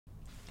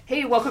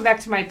Hey, welcome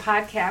back to my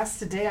podcast.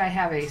 Today I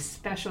have a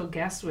special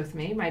guest with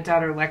me, my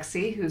daughter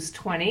Lexi, who's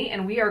 20,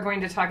 and we are going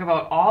to talk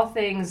about all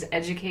things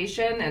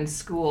education and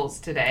schools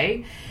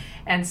today.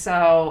 And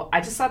so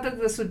I just thought that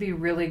this would be a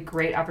really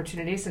great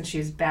opportunity since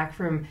she's back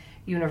from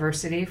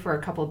university for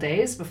a couple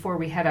days before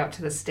we head out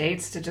to the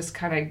States to just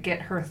kind of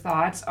get her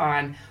thoughts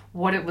on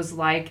what it was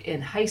like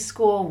in high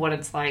school, what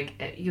it's like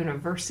at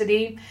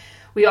university.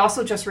 We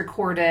also just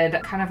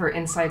recorded kind of her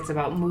insights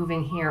about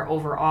moving here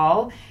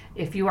overall.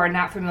 If you are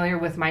not familiar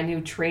with my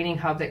new training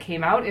hub that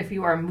came out, if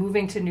you are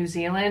moving to New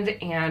Zealand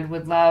and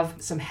would love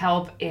some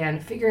help in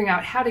figuring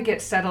out how to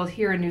get settled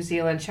here in New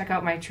Zealand, check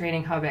out my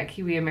training hub at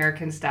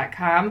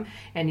kiwiamericans.com,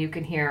 and you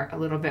can hear a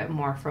little bit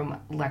more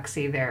from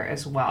Lexi there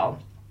as well.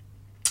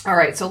 All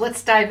right, so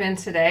let's dive in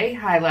today.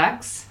 Hi,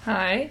 Lex.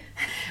 Hi.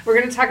 We're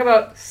going to talk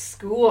about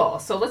school.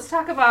 So let's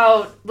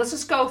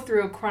just go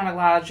through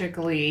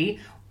chronologically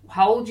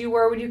how old you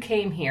were when you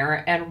came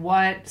here and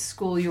what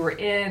school you were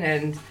in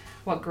and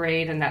what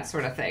grade and that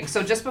sort of thing.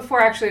 So just before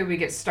actually we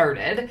get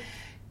started,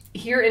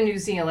 here in New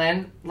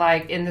Zealand,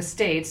 like in the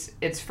States,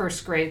 it's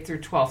first grade through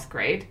 12th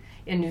grade.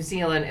 In New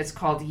Zealand, it's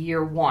called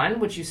year one,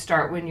 which you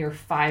start when you're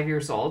 5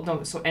 years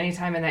old. So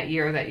anytime in that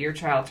year that your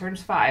child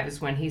turns 5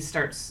 is when he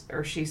starts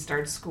or she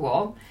starts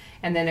school.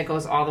 And then it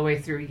goes all the way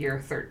through year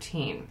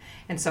 13.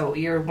 And so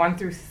year 1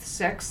 through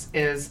 6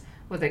 is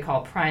what they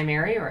call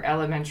primary or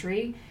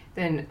elementary.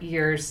 Then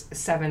years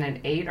 7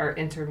 and 8 are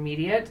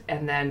intermediate,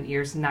 and then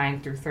years 9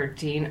 through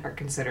 13 are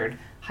considered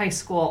high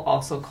school,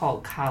 also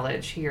called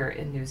college here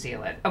in New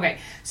Zealand. Okay,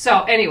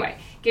 so anyway,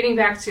 getting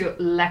back to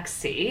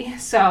Lexi.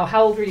 So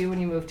how old were you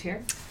when you moved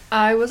here?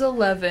 I was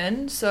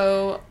 11,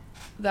 so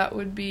that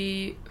would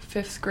be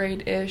 5th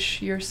grade-ish,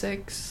 year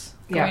 6,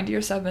 going to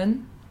year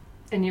 7.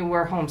 And you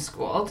were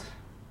homeschooled?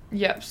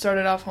 Yep,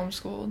 started off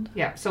homeschooled.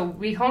 Yeah, so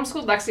we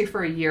homeschooled Lexi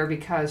for a year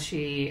because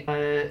she,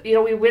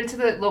 we went to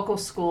the local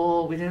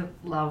school. We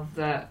didn't love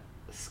the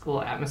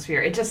school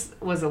atmosphere. It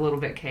just was a little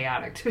bit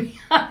chaotic, to be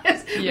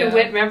honest. Yeah.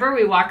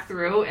 We walked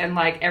through and,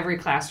 like, every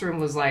classroom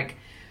was, like,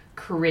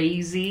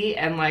 crazy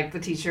and, like, the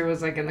teacher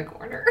was, like, in the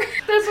corner.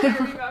 That's what I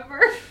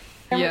remember.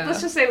 Yeah.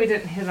 Let's just say we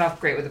didn't hit it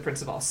off great with the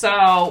principal.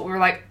 So we were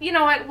like, you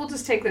know what, we'll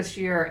just take this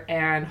year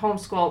and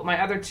homeschool.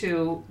 My other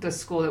two, the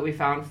school that we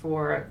found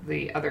for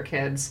the other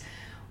kids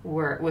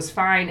was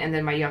fine, and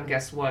then my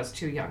youngest was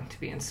too young to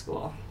be in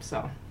school.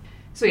 So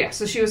she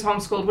was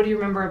homeschooled. What do you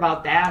remember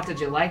about that?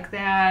 Did you like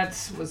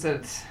that? Was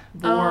it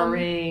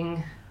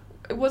boring?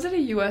 Was it a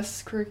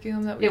U.S.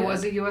 curriculum that we had? It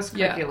was a U.S.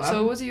 curriculum. Yeah,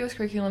 so it was a U.S.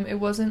 curriculum. It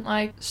wasn't,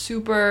 like,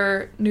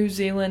 super New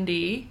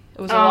Zealand-y.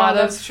 It was a lot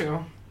of... that's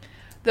true.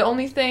 The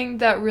only thing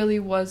that really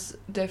was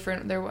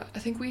different, I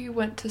think we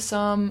went to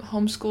some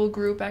homeschool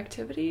group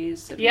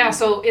activities. Yeah,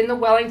 so in the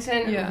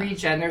Wellington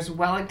region, there's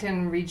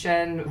Wellington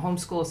Region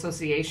Homeschool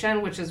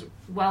Association, which is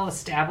well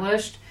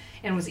established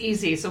and was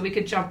easy. So we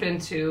could jump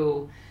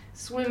into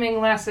swimming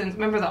lessons.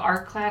 Remember the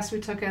art class we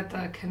took at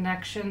the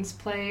Connections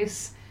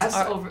place?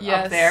 Up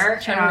there.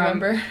 Trying to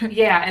remember.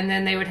 Yeah, and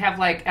then they would have,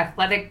 like,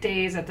 athletic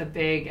days at the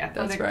big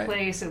athletic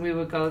place, and we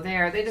would go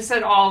there. They just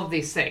said all of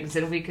these things,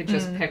 and we could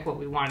just pick what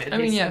we wanted.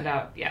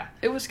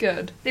 It was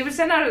good. They would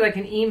send out, like,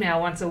 an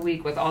email once a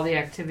week with all the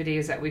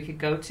activities that we could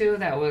go to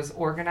that was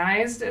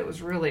organized. It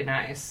was really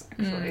nice,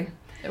 actually.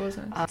 It was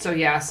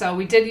nice. So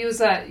we did use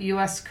a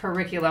U.S.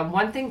 curriculum.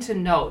 One thing to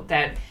note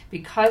that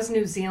because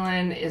New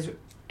Zealand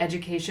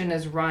education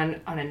is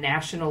run on a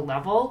national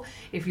level.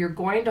 If you're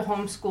going to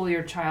homeschool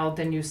your child,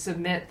 then you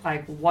submit,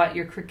 like, what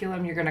your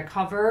curriculum you're going to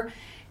cover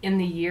in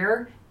the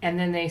year, and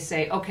then they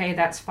say, okay,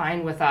 that's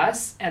fine with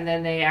us, and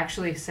then they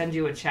actually send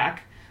you a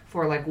check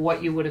for, like,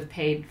 what you would have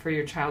paid for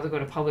your child to go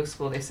to public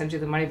school. They send you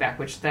the money back,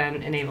 which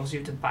then enables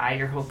you to buy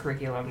your whole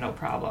curriculum, no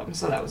problem.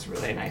 So that was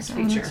really a nice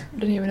feature.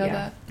 Didn't even know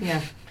that.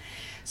 Yeah.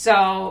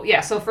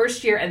 So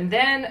first year, and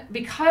then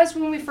because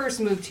when we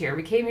first moved here,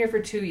 we came here for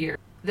 2 years.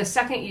 The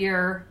second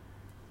year,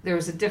 there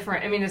was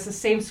it's the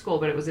same school,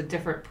 but it was a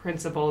different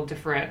principal,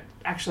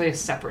 actually a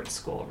separate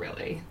school,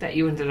 really, that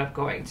you ended up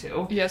going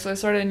to. Yeah, so I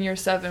started in year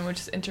 7, which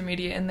is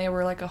intermediate, and they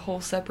were, like, a whole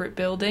separate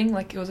building,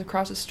 like, it was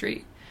across the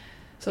street.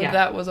 So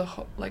that was a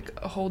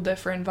whole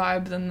different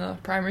vibe than the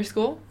primary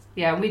school.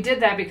 Yeah, and we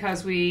did that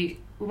because we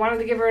wanted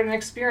to give her an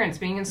experience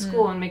being in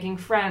school and making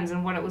friends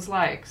and what it was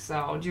like.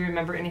 So do you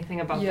remember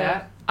anything about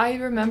that? I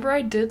remember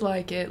I did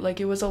like it.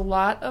 Like, it was a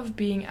lot of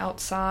being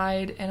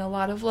outside and a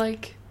lot of,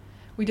 like...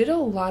 We did a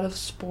lot of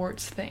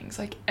sports things.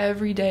 Like,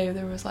 every day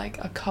there was,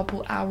 like, a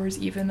couple hours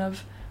even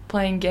of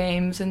playing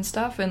games and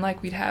stuff. And,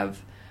 like, we'd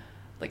have,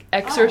 like,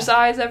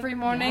 exercise every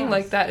morning. Yes.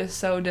 Like, that is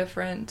so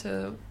different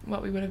to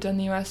what we would have done in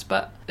the U.S.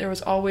 But there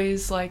was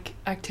always, like,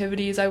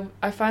 activities.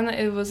 I find that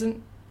it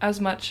wasn't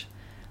as much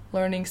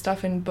learning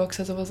stuff in books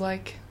as it was,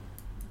 like,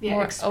 a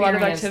lot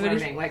of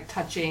activities, learning, like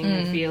touching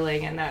and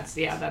feeling, and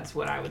that's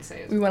what I would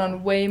say. We went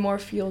on way more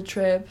field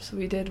trips.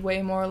 We did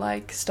way more,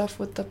 like, stuff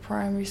with the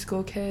primary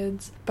school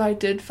kids. But I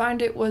did find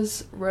it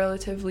was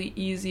relatively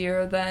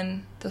easier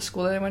than the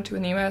school that I went to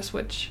in the U.S.,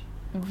 which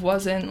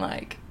wasn't,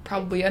 like,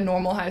 probably a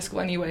normal high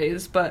school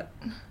anyways, but...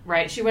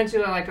 Right. She went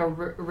to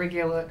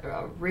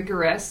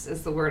rigorous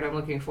is the word I'm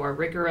looking for,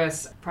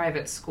 rigorous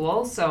private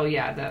school. So,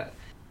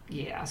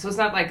 so it's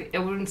not like, I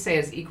wouldn't say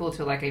it's equal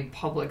to like a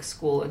public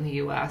school in the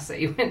U.S. that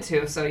you went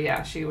to. So,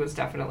 yeah, she was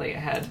definitely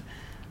ahead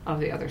of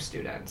the other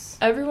students.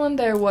 Everyone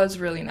there was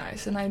really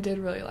nice, and I did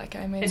really like it.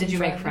 I made and some did you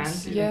friends. make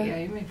friends? Yeah.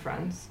 You made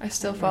friends. I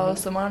still follow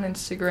some on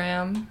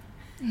Instagram.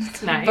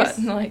 Nice. But,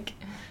 like,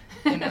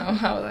 you know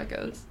how that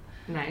goes.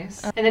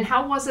 Nice. And then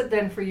how was it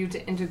then for you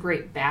to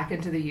integrate back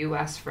into the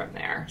U.S. from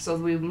there? So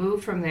we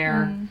moved from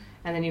there,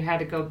 and then you had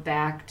to go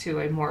back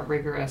to a more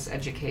rigorous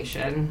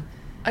education.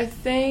 I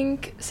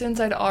think since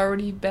I'd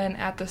already been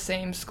at the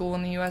same school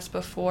in the U.S.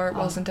 before, it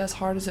wasn't as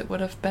hard as it would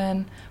have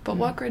been. But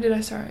what grade did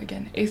I start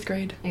again? 8th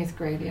grade. 8th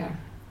grade, yeah.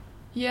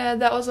 Yeah,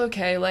 that was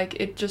okay. Like,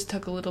 it just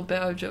took a little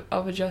bit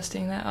of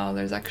adjusting that,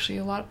 there's actually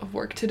a lot of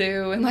work to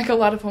do and, like, a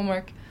lot of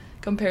homework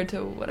compared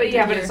to what I did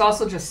But here. it's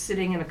also just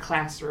sitting in a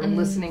classroom,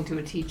 listening to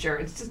a teacher.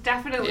 It's just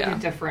definitely a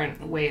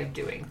different way of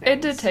doing things.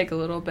 It did take a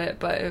little bit,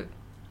 but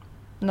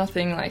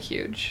nothing, like,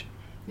 huge.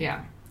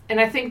 Yeah. And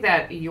I think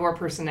that your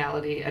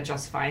personality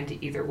adjusts fine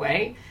to either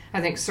way. I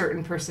think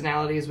certain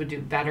personalities would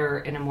do better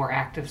in a more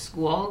active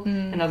school,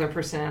 and other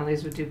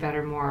personalities would do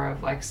better more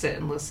of like sit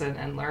and listen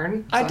and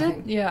learn. So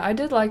I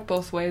did like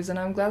both ways, and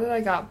I'm glad that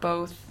I got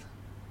both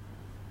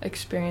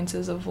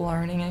experiences of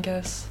learning, I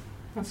guess.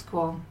 That's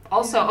cool.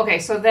 Also, okay,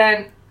 so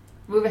then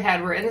move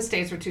ahead. We're in the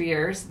States for 2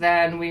 years.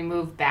 Then we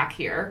moved back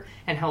here.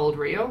 And how old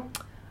were you?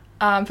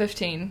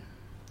 15.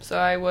 So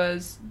I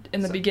was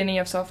in the beginning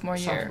of sophomore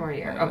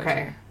year.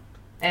 Okay.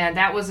 And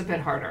that was a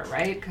bit harder,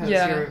 right? Because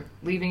you're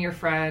leaving your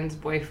friends,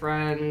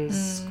 boyfriends,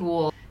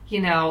 school.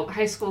 You know,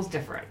 high school's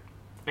different,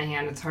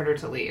 and it's harder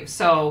to leave.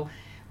 So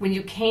when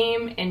you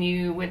came and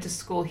you went to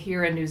school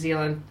here in New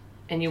Zealand,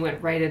 and you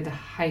went right into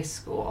high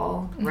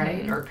school,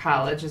 right? Or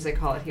college, as they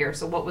call it here.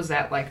 So what was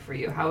that like for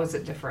you? How was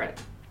it different?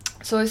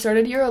 So I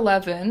started year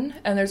 11,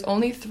 and there's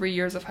only 3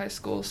 years of high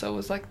school. So it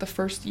was like the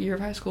first year of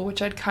high school,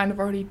 which I'd kind of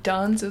already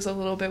done, so it was a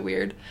little bit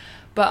weird.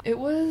 But it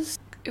was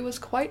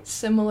quite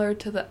similar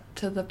to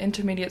the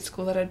intermediate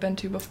school that I'd been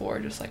to before,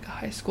 just like a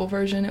high school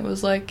version. It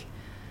was like,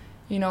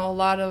 you know, a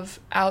lot of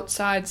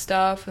outside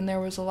stuff, and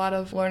there was a lot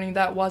of learning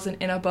that wasn't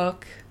in a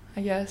book,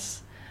 I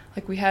guess.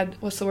 Like we had,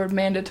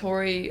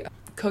 mandatory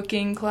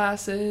cooking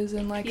classes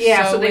and like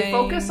sewing. So they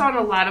focus on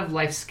a lot of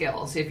life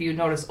skills. If you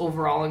notice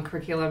overall in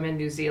curriculum in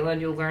New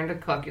Zealand, you'll learn to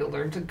cook, you'll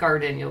learn to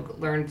garden, you'll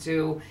learn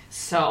to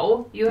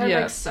sew. You have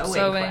like sewing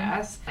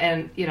class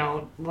and, you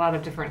know, a lot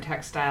of different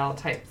textile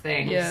type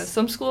things. Yeah,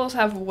 some schools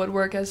have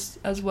woodwork as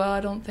well. I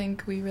don't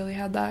think we really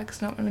had that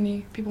because not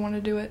many people want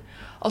to do it.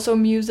 Also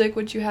music,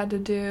 which you had to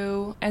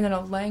do, and then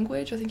a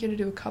language. I think you had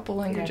to do a couple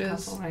languages. Yeah, a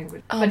couple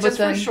languages. But just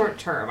for short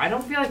term. I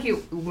don't feel like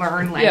you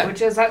learn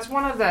languages. Yeah. That's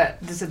one of the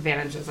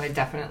disadvantages I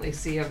definitely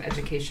see of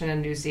education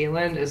in New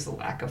Zealand is the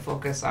lack of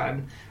focus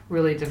on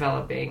really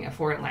developing a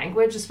foreign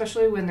language,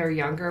 especially when they're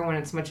younger, when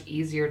it's much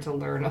easier to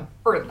learn a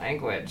foreign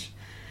language.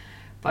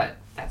 But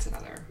that's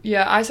another.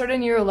 Yeah, I started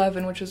in year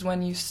 11, which is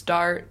when you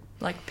start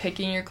like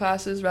picking your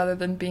classes rather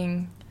than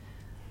being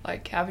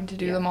like having to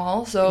do them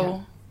all.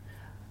 So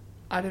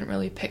I didn't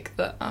really pick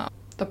the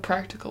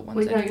practical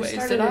ones anyways. You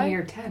started in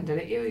year 10,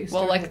 didn't you?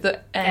 Well, like the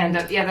end.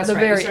 That's the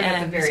right. Very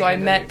end. So I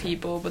met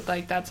people, but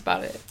like that's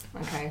about it.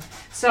 Okay.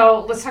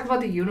 So let's talk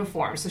about the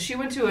uniform. So she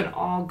went to an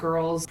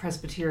all-girls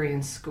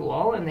Presbyterian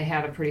school, and they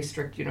had a pretty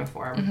strict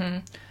uniform. Mm-hmm.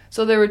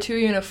 So there were 2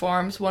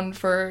 uniforms, one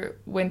for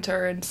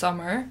winter and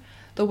summer.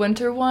 The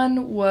winter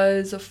one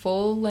was a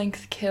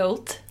full-length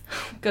kilt,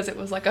 because it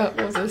was like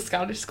a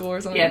Scottish school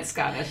or something? Yeah, it's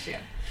Scottish, yeah.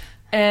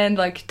 And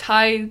like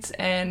tights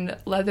and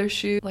leather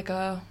shoes, like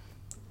a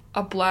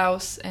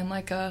blouse and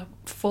like a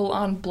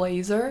full-on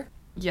blazer.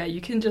 Yeah,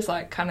 you can just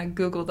like kind of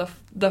Google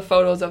the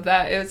photos of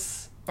that.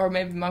 Or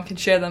maybe Mom can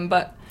share them,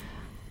 but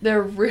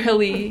they're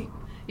really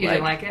you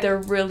didn't like it? They're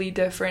really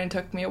different. It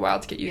took me a while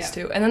to get used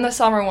to. And then the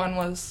summer one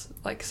was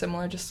like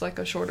similar, just like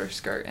a shorter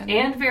skirt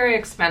and very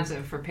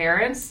expensive for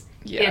parents.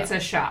 Yeah. It's a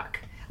shock.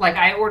 Like,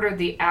 I ordered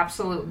the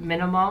absolute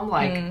minimum,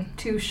 like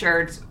 2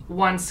 shirts,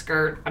 1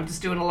 skirt. I'm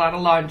just doing a lot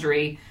of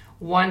laundry.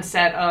 1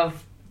 set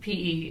of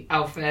PE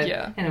outfit,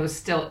 and it was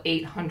still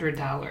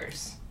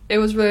 $800. It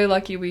was really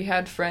lucky we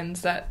had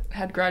friends that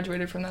had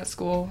graduated from that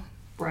school.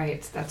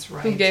 Right, that's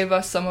right. Who gave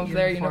us some of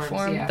their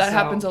uniform. Yeah, that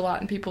happens a lot,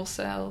 and people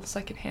sell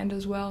secondhand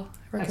as well.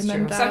 I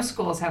recommend that. Some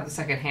schools have the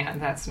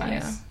secondhand. That's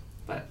nice. Yeah.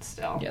 But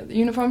still. Yeah, the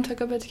uniform took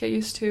a bit to get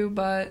used to,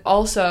 but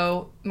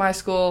also my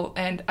school,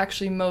 and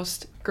actually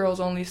most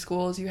girls-only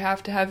schools, you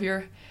have to have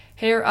your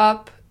hair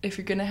up. If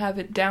you're going to have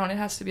it down, it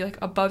has to be like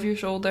above your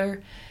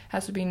shoulder.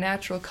 Has to be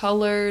natural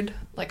colored,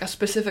 like a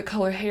specific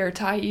color hair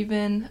tie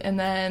even, and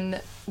then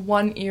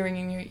 1 earring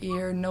in your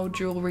ear, no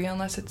jewelry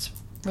unless it's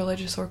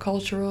religious or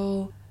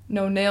cultural,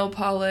 no nail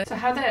polish. So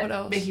how did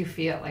that make you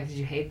feel? Like, did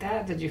you hate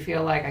that? Did you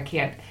feel like I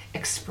can't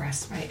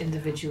express my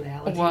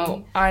individuality?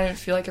 Well, I didn't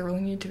feel like I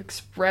really needed to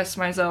express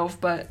myself,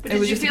 but it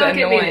was just a bit annoying. Did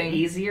you feel like it made it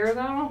easier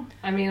though?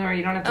 I mean, or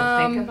you don't have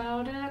to think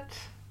about it?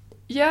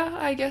 Yeah,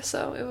 I guess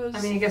so. It was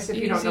I mean, I guess if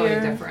you don't know any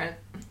different.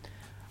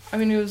 I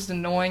mean, it was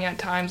annoying at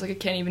times. Like, I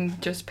can't even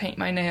just paint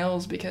my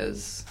nails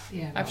because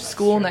I have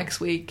school true. Next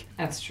week.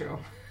 That's true.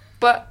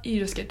 But you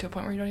just get to a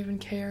point where you don't even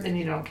care. Then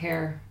you don't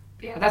care.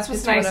 Yeah, that's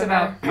what's nice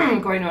about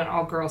going to an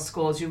all-girls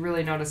school is you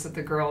really notice that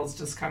the girls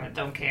just kind of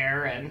don't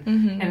care,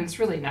 and it's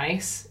really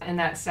nice in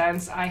that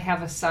sense. I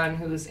have a son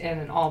who's in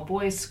an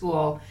all-boys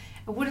school.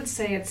 I wouldn't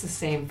say it's the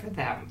same for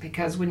them,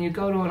 because when you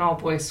go to an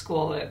all-boys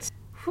school, it's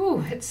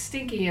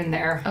stinky in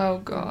there. Oh,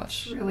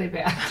 gosh. It's really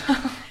bad.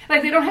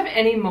 Like, they don't have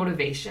any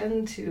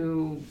motivation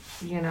to,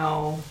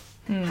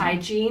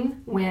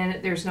 hygiene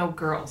when there's no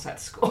girls at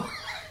school.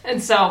 And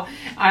so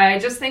I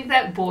just think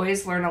that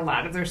boys learn a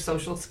lot of their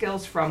social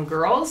skills from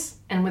girls,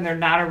 and when they're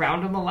not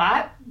around them a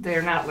lot,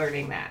 they're not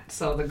learning that.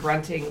 So the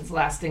grunting is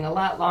lasting a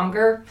lot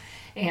longer,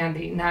 and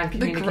the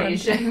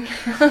non-communication.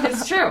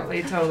 It's true.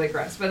 They totally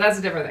grunt, but that's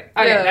a different thing.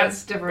 Okay,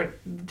 that's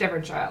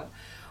different child.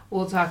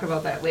 We'll talk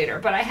about that later.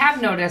 But I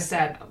have noticed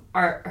that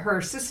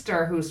her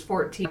sister, who's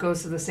 14,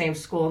 goes to the same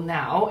school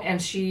now,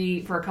 and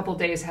she, for a couple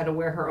days, had to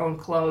wear her own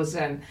clothes,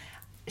 and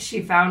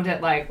she found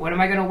it like, what am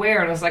I going to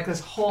wear? And it was like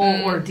this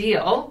whole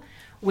ordeal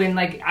when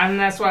and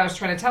that's what I was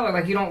trying to tell her.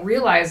 Like, you don't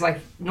realize, like,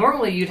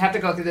 normally you'd have to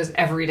go through this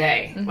every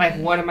day. Like,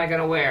 what am I going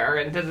to wear?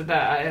 And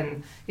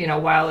and,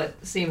 while it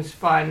seems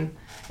fun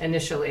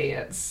initially,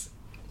 it's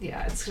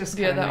just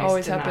kind of that nice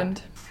always to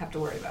happened. not have to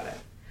worry about it.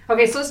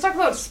 Okay, so let's talk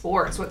about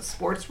sports. What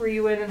sports were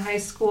you in high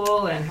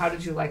school, and how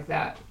did you like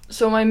that?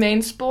 So my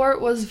main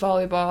sport was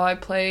volleyball. I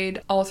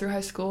played all through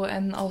high school,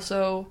 and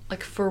also,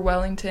 like, for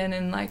Wellington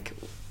and, like,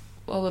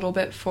 a little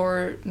bit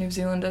for New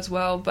Zealand as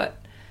well,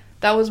 but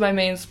that was my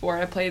main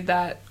sport. I played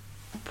that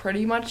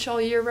pretty much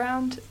all year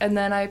round, and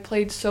then I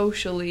played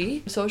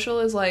socially. Social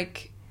is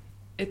like,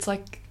 it's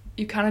like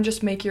you kind of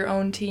just make your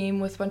own team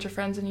with a bunch of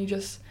friends and you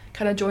just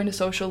kind of join a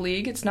social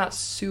league. It's not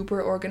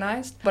super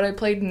organized, but I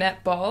played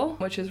netball,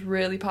 which is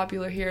really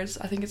popular here.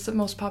 I think it's the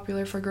most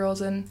popular for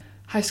girls in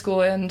high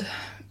school and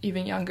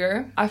even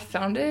younger. I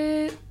found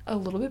it a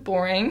little bit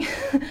boring.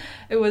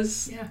 It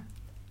was,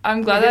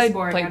 I'm glad that I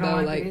played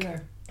though,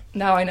 like,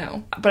 now I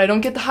know. But I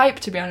don't get the hype,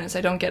 to be honest.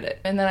 I don't get it.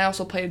 And then I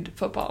also played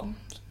football,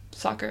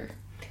 soccer.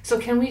 So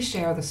can we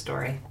share the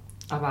story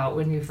about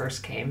when you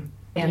first came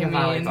and the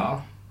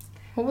volleyball?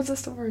 What was the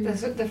story?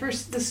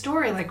 The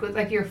story,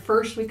 like your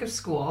first week of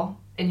school,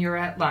 and you're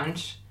at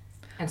lunch,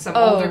 and some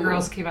older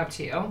girls came up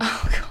to you.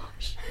 Oh,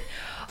 gosh.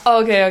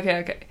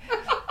 Okay.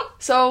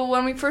 So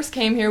when we first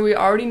came here, we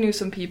already knew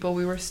some people.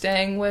 We were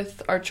staying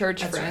with our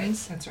church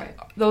friends. That's right.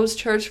 Those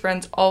church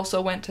friends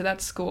also went to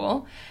that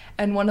school.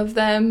 And one of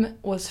them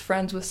was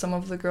friends with some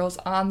of the girls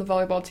on the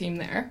volleyball team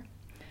there.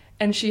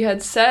 And she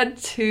had said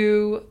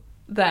to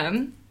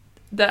them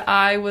that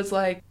I was,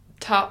 like,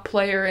 top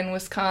player in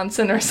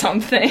Wisconsin or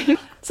something.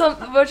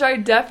 Which I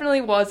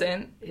definitely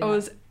wasn't. Yeah. I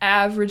was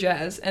average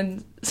as.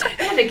 And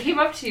they came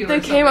up to you. They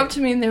came up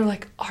to me and they were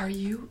like, "Are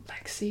you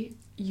Lexi?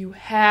 You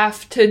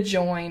have to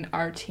join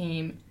our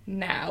team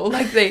now."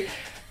 Like, they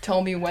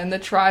told me when the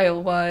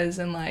trial was,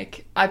 and,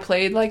 like, I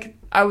played, like,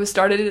 I was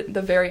started at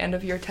the very end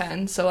of year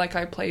 10, so, like,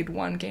 I played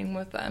one game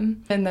with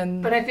them. And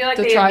then but I feel like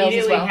they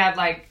immediately had,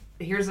 like,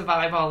 here's a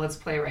volleyball, let's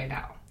play right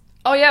now.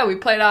 Oh, yeah, we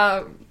played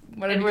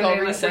whatever you call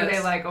recess. Were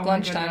they like, oh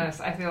lunchtime. My goodness,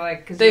 I feel like,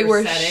 because they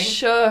were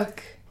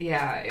shook.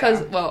 Yeah.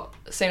 Because, well,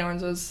 St.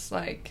 Orens was,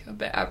 like, a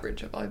bit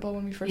average at volleyball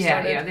when we first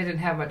started. Yeah, they didn't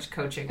have much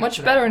coaching.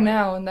 Much better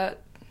now, and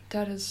that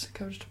Dad has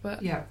coached,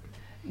 but... Yeah.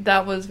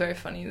 That was very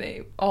funny.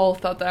 They all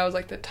thought that I was,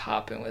 like, the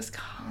top in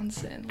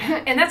Wisconsin.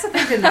 And that's the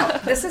thing to know.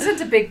 This isn't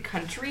a big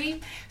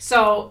country,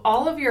 so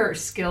all of your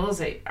skills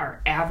that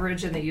are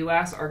average in the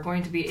U.S. are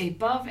going to be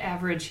above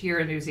average here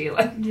in New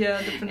Zealand.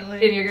 Yeah,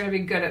 definitely. And you're going to be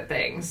good at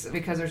things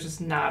because there's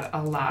just not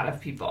a lot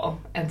of people.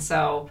 And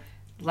so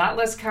a lot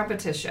less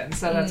competition,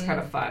 so that's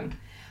kind of fun.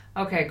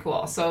 Okay,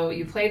 cool. So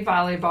you played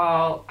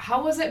volleyball.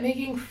 How was it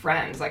making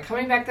friends? Like,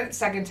 coming back that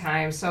second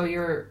time, so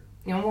you're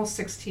almost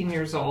 16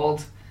 years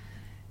old.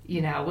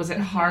 Was it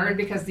hard?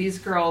 Because these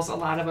girls, a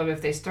lot of them, if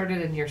they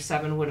started in year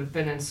 7, would have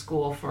been in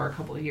school for a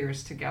couple of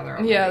years together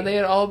already. Yeah,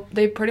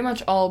 they pretty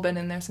much all been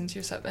in there since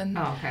year 7.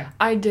 Oh, okay.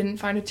 I didn't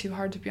find it too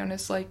hard, to be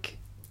honest. Like,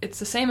 it's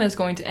the same as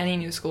going to any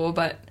new school,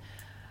 but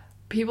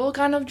people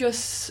kind of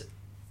just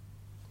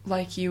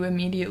like you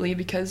immediately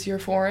because you're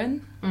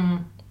foreign. Mm-hmm.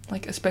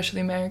 Like,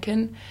 especially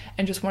American,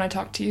 and just want to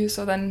talk to you.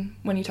 So then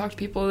when you talk to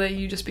people,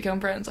 you just become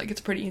friends. Like,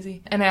 it's pretty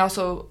easy. And I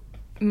also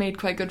made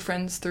quite good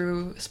friends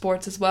through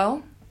sports as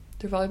well.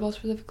 Through volleyball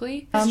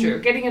specifically. It's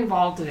true. Getting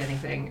involved in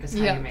anything is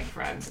how you make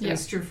friends. Yeah.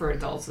 It's true for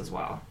adults as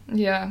well.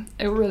 Yeah,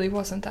 it really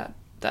wasn't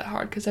that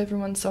hard because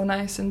everyone's so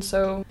nice and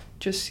so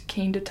just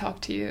keen to talk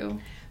to you.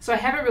 So I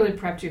haven't really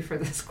prepped you for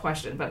this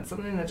question, but it's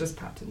something that just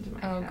popped into my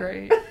head. Oh,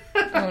 great.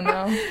 Oh,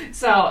 no.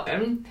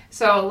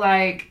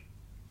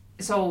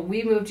 So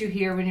we moved you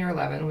here when you were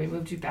 11. We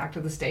moved you back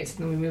to the States,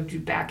 and then we moved you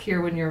back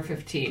here when you were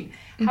 15.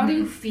 How do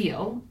you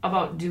feel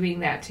about doing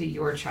that to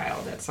your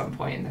child at some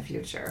point in the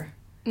future?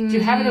 Do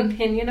you have an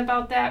opinion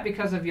about that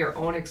because of your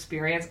own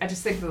experience? I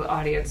just think the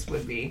audience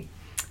would be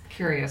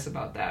curious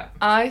about that.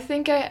 I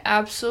think I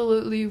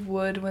absolutely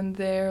would when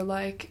they're,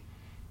 like,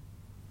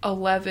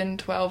 11,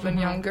 12, and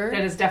younger.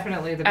 That is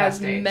definitely the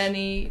best age. As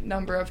many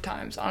number of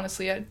times.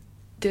 Honestly, it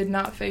did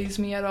not faze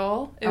me at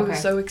all. It was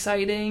so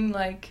exciting,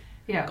 like,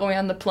 going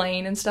on the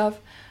plane and stuff.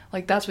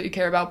 Like, that's what you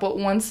care about. But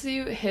once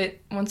I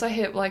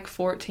hit, like,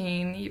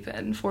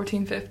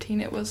 14,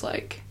 15, it was,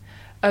 like,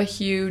 a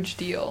huge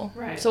deal.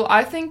 Right. So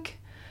I think,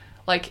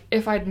 like,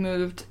 if I'd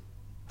moved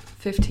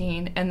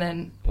 15 and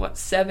then,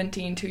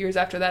 17, 2 years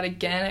after that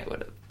again, it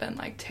would have been,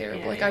 like,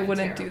 terrible. Like, I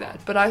wouldn't do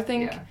that. But I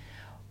think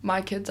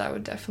my kids, I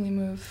would definitely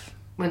move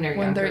when they're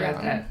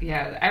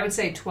younger. I would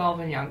say 12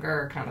 and younger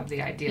are kind of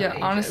the ideal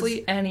ages.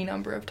 Honestly, any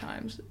number of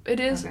times. It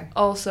is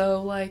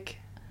also, like,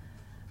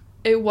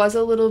 it was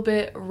a little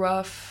bit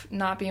rough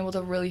not being able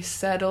to really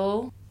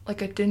settle.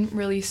 Like, I didn't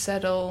really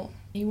settle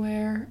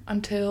anywhere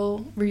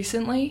until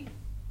recently.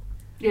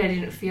 Yeah, I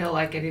didn't feel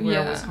like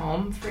anywhere was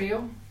home for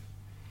you?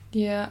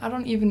 Yeah, I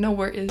don't even know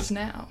where it is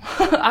now.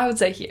 I would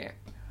say here.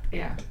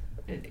 Yeah.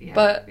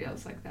 But it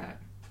feels like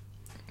that.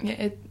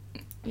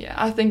 Yeah,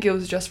 I think it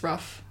was just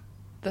rough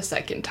the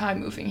second time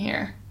moving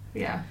here.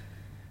 Yeah.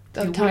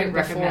 The you wouldn't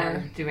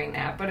recommend doing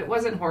that, but it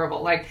wasn't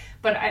horrible. Like,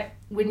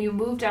 when you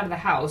moved out of the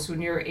house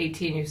when you were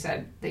 18, you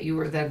said that you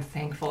were then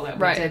thankful that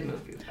we did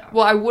move you out.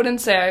 Well, I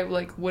wouldn't say I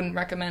wouldn't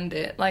recommend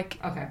it. Like,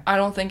 okay. I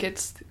don't think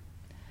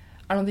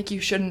you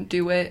shouldn't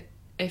do it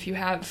if you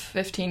have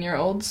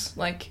 15-year-olds.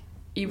 Like,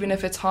 even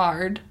if it's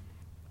hard,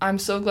 I'm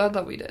so glad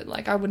that we did.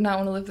 Like, I would not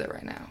want to live there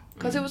right now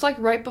because it was like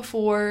right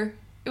before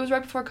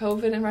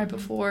COVID and right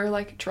before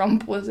like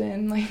Trump was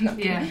in. Like,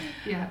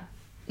 yeah.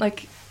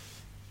 Like,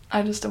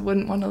 I just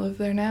wouldn't want to live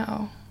there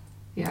now.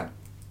 Yeah.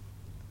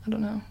 I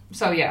don't know.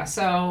 So,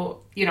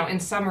 in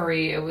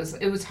summary, it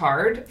was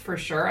hard, for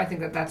sure. I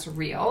think that that's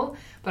real.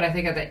 But I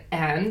think at the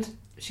end,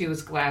 she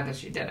was glad that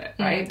she did it,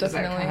 right? Definitely. Is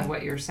that kind of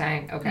what you're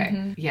saying?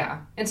 Okay.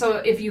 Yeah. And so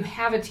if you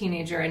have a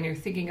teenager and you're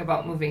thinking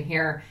about moving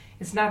here,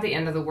 it's not the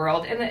end of the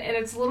world. And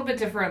it's a little bit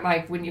different,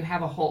 like, when you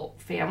have a whole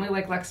family.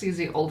 Like, Lexi is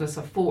the oldest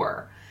of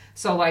 4.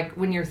 So, like,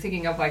 when you're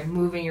thinking of, like,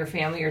 moving your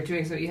family or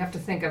doing so, you have to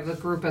think of the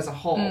group as a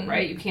whole,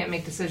 right? You can't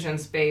make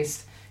decisions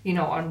based,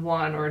 on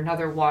one or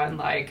another one.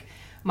 Like,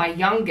 my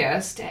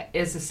youngest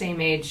is the same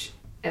age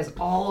as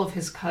all of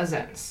his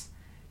cousins,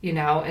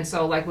 And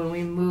so, like, when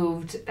we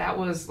moved, that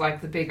was, like,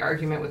 the big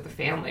argument with the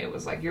family. It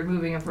was, like, you're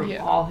moving him from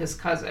all his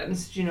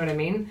cousins. Do you know what I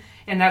mean?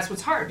 And that's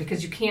what's hard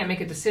because you can't make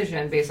a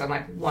decision based on,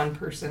 like, one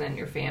person in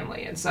your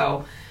family. And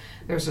so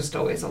there's just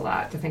always a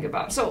lot to think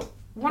about. So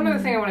one other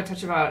thing I want to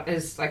touch about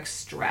is, like,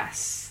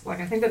 stress. Like,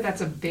 I think that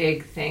that's a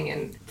big thing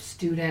in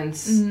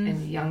students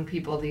and young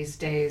people these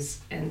days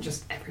and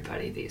just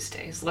everybody these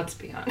days, let's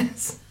be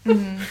honest.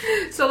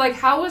 So, like,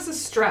 how is the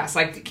stress?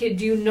 Like, do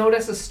you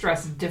notice a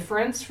stress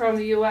difference from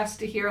the U.S.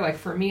 to here? Like,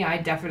 for me, I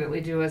definitely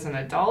do as an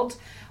adult.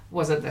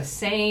 Was it the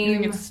same? I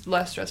think it's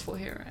less stressful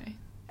here, right?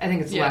 I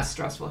think it's less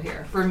stressful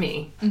here, for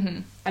me.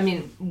 I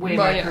mean,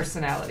 my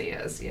personality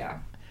is,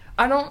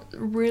 I don't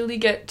really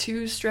get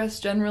too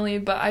stressed generally,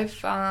 but I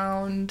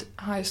found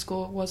high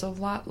school was a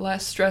lot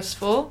less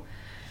stressful.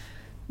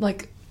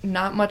 Like,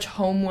 not much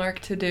homework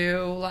to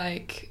do,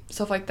 like,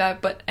 stuff like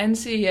that. But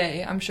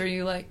NCAA, I'm sure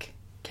you, like,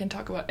 can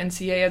talk about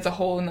NCAA as a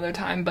whole another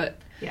time,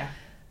 but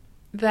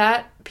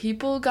that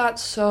people got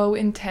so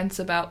intense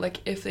about, like,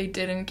 if they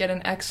didn't get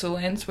an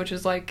excellence, which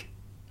is, like,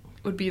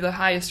 would be the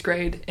highest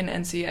grade in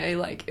NCAA,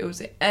 like, it was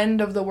the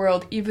end of the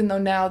world, even though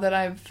now that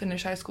I've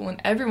finished high school,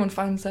 and everyone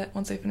finds that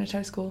once they finish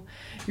high school,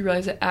 you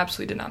realize it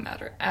absolutely did not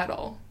matter at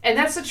all. And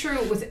that's the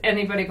truth with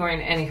anybody going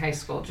to any high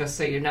school, just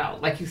so you know.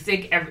 Like, you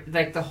think,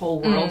 like, the whole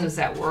world is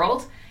that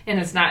world, and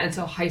it's not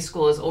until high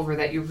school is over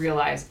that you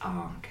realize,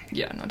 oh, okay.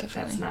 Yeah, no,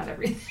 definitely. That's not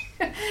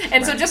everything.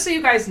 And so just so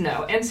you guys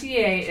know,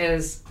 NCAA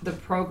is the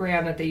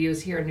program that they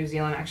use here in New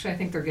Zealand. Actually, I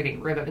think they're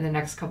getting rid of it in the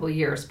next couple of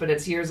years, but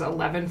it's years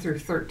 11 through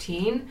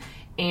 13.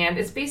 And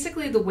it's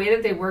basically the way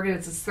that they work it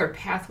is it's their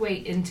pathway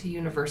into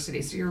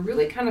university. So you're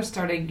really kind of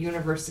starting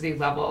university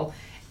level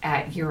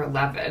at year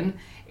 11.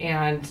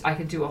 And I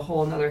could do a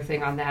whole another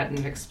thing on that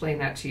and explain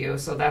that to you.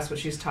 So that's what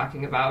she's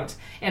talking about.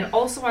 And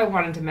also I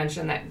wanted to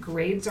mention that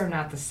grades are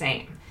not the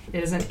same.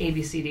 It isn't A,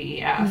 B, C, D,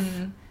 E, F.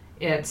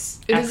 It's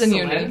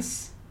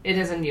excellence. It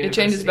is in university. It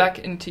changes back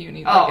into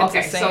uni. Like,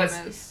 okay.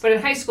 But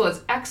in high school,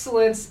 it's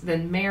excellence,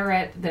 then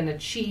merit, then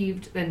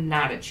achieved, then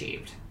not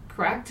achieved.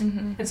 Correct?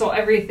 And so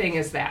everything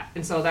is that.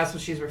 And so that's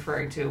what she's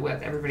referring to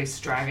with everybody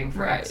striving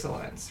for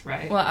excellence,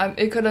 right? Well,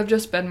 it could have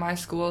just been my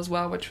school as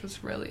well, which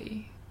was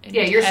really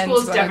intense, your school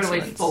is definitely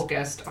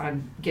focused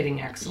on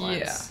getting excellence.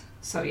 Yeah.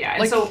 So,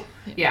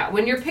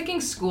 when you're picking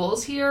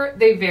schools here,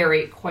 they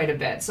vary quite a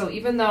bit. So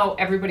even though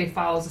everybody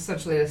follows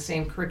essentially the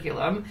same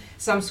curriculum,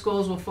 some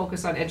schools will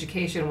focus on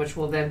education, which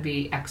will then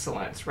be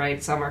excellence,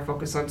 right? Some are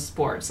focused on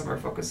sports, some are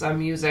focused on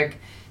music,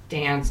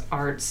 dance,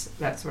 arts,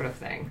 that sort of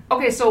thing.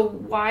 Okay, so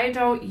why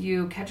don't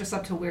you catch us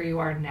up to where you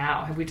are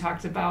now? Have we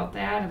talked about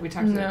that? Have we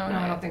talked No,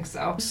 I don't think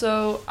so.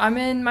 So I'm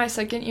in my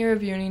second year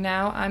of uni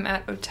now. I'm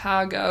at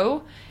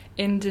Otago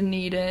in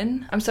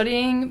Dunedin. I'm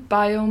studying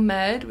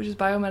biomed, which is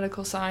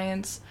biomedical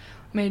science,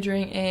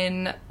 majoring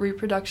in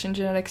reproduction,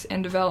 genetics,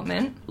 and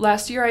development.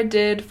 Last year I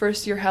did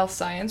first year health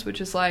science, which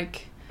is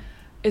like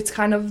it's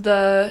kind of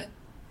the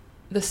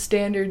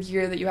standard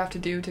year that you have to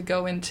do to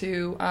go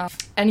into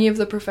any of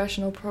the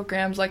professional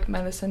programs like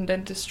medicine,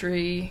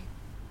 dentistry,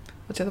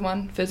 what's the other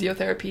one?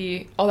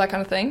 Physiotherapy, all that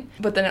kind of thing.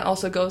 But then it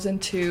also goes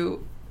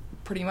into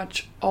pretty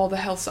much all the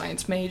health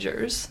science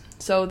majors.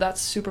 So that's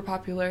super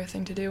popular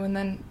thing to do. And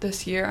then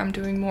this year I'm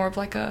doing more of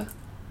like a,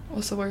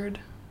 what's the word?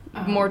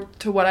 More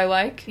to what I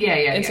like. Yeah.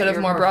 Instead of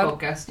more broad.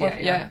 Focused.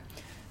 Yeah.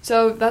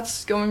 So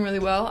that's going really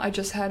well. I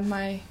just had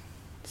my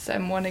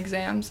Sem 1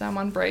 exams. I'm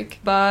on break.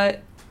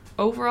 But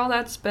overall,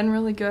 that's been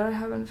really good. I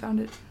haven't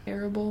found it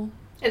terrible.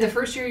 And the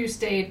first year you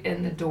stayed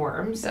in the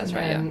dorms. That's and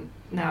right, then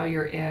now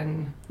you're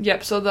in...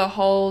 Yep, so the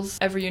halls,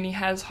 every uni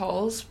has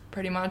halls,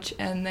 pretty much,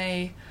 and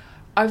I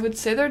would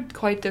say they're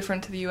quite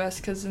different to the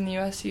U.S., because in the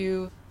U.S.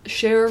 you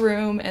share a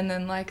room, and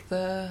then, like,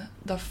 the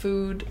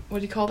food, what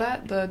do you call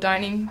that? The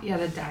dining? Yeah,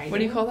 the dining. What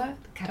do you call that?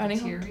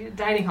 Cafeteria?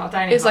 Dining hall.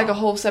 It's like a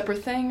whole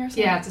separate thing or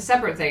something? Yeah, it's a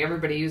separate thing.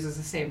 Everybody uses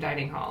the same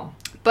dining hall.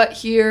 But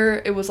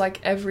here, it was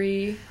like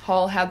every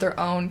hall had their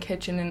own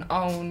kitchen and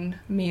own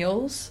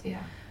meals.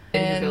 Yeah.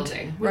 In the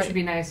building, which right. would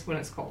be nice when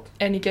it's cold.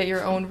 And you get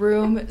your own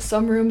room.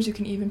 Some rooms you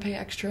can even pay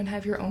extra and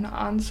have your own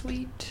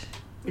ensuite,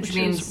 which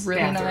means is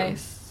really bathroom.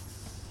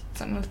 Nice.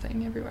 It's not a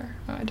thing everywhere.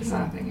 Oh, I didn't it's know.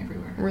 not a thing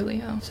everywhere. Really,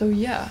 no. So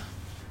yeah,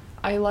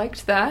 I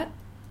liked that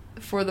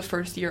for the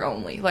first year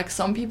only. Like,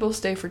 some people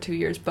stay for 2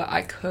 years, but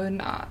I could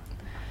not.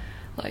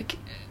 Like,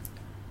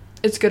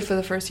 it's good for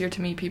the first year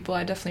to meet people.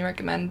 I definitely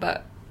recommend,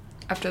 but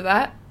after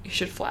that, you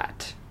should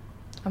flat.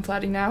 I'm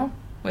flatting now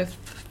with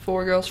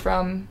 4 girls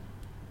from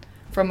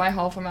my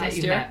hall from last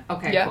year. Met.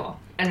 Okay, yeah. Cool.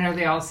 And are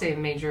they all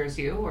same major as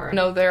you, or?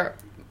 No, they're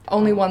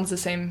only one's the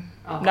same.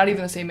 Oh, not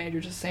even the same major,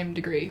 just the same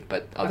degree,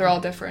 but they're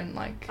all different.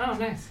 Like, oh,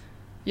 nice.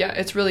 Yeah,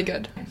 it's really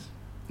good. Nice.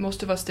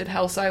 Most of us did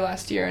health sci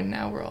last year, and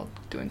now we're all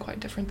doing quite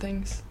different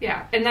things.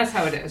 Yeah, and that's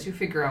how it is. You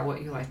figure out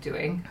what you like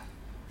doing.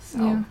 So.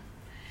 Yeah.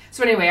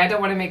 So anyway, I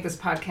don't want to make this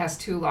podcast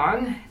too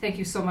long. Thank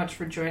you so much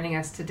for joining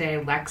us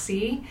today,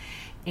 Lexi.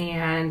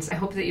 And I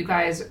hope that you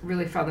guys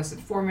really found this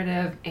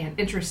informative and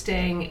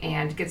interesting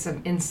and get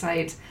some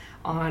insight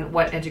on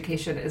what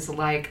education is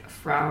like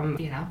from,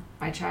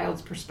 my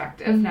child's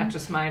perspective, not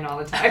just mine all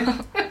the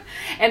time.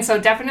 And so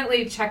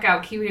definitely check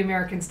out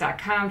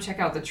KiwiAmericans.com. Check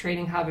out the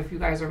Training Hub if you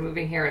guys are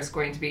moving here. It's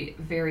going to be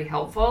very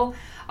helpful.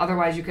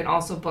 Otherwise, you can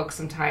also book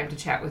some time to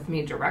chat with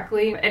me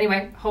directly. But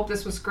anyway, hope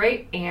this was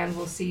great, and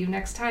we'll see you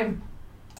next time.